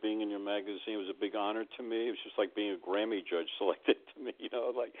enjoyed being in your magazine. It was a big honor to me. It was just like being a Grammy judge selected to me,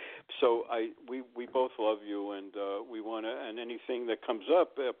 So we both love you, and we want to. And anything that comes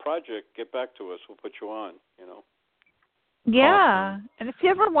up, a project, get back to us. We'll put you on. Yeah, awesome. And if you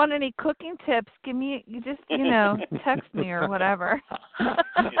ever want any cooking tips, text me or whatever.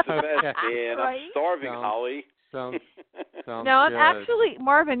 It's the best, man. I'm starving, Holly. Sounds no, I'm actually,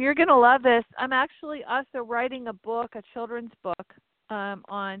 Marvin, you're going to love this. I'm actually also writing a children's book, on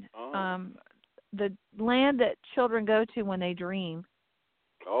the land that children go to when they dream.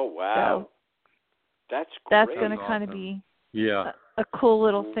 Oh, wow. So that's great. That's going to kind of be a cool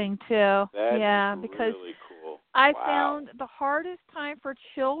little thing, too. That is because really cool. I found the hardest time for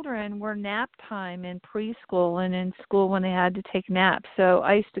children were nap time in preschool and in school when they had to take naps. So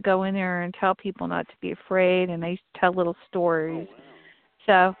I used to go in there and tell people not to be afraid, and I used to tell little stories.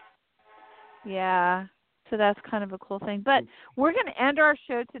 Oh, wow. So that's kind of a cool thing. But we're going to end our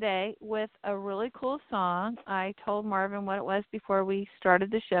show today with a really cool song. I told Marvin what it was before we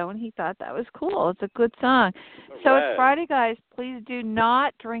started the show, and he thought that was cool. It's a good song. So it's Friday, guys. Please do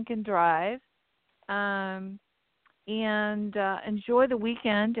not drink and drive. And enjoy the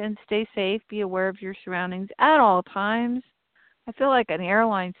weekend and stay safe. Be aware of your surroundings at all times. I feel like an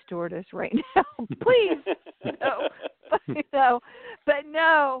airline stewardess right now. Please, but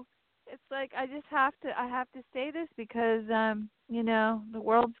no. It's like I have to say this because the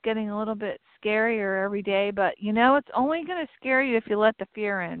world's getting a little bit scarier every day. But it's only going to scare you if you let the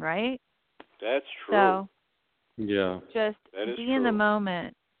fear in, right? That's true. So just be in the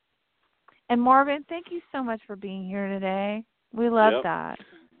moment. And Marvin, thank you so much for being here today. We love that.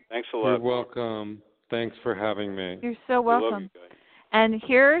 Thanks a lot. You're welcome. Thanks for having me. You're so welcome. We love you guys. And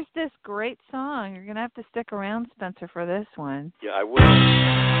here's this great song. You're going to have to stick around, Spencer, for this one. Yeah, I will. You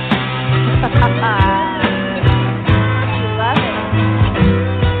love it.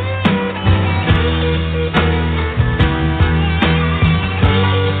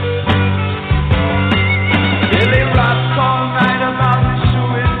 Billy raps all night about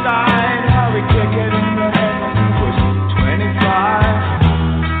suicide, how he can't get into heaven. He was 25.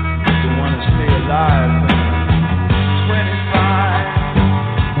 Didn't want to stay alive. 25.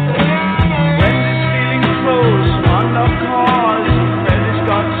 When this feeling grows, one love calls. Freddy's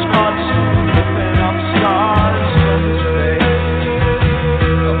got spots, ripping up scars from his face.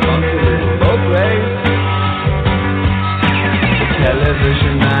 A funky little boat race. The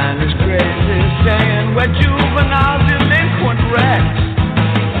television man is crazy, saying we're juvenile delinquent wrecks.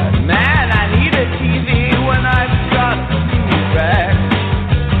 But man, I need a TV when I've got these wrecks.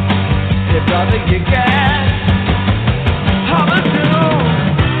 Hey brother, you get how to do.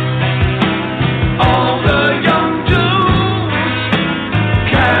 All the young dudes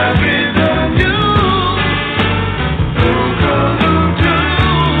carry the news. Boogaloo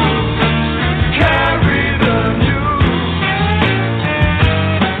dudes carry the news.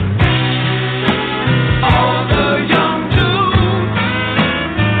 All the young dudes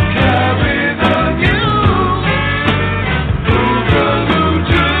carry the news. Boogaloo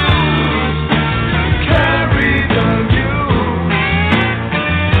dudes carry the news.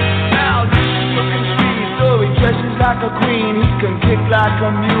 Now this is looking sweet, though he dresses like a queen, he can kick like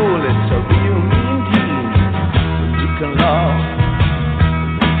a mule. It's a real mean team. You can love,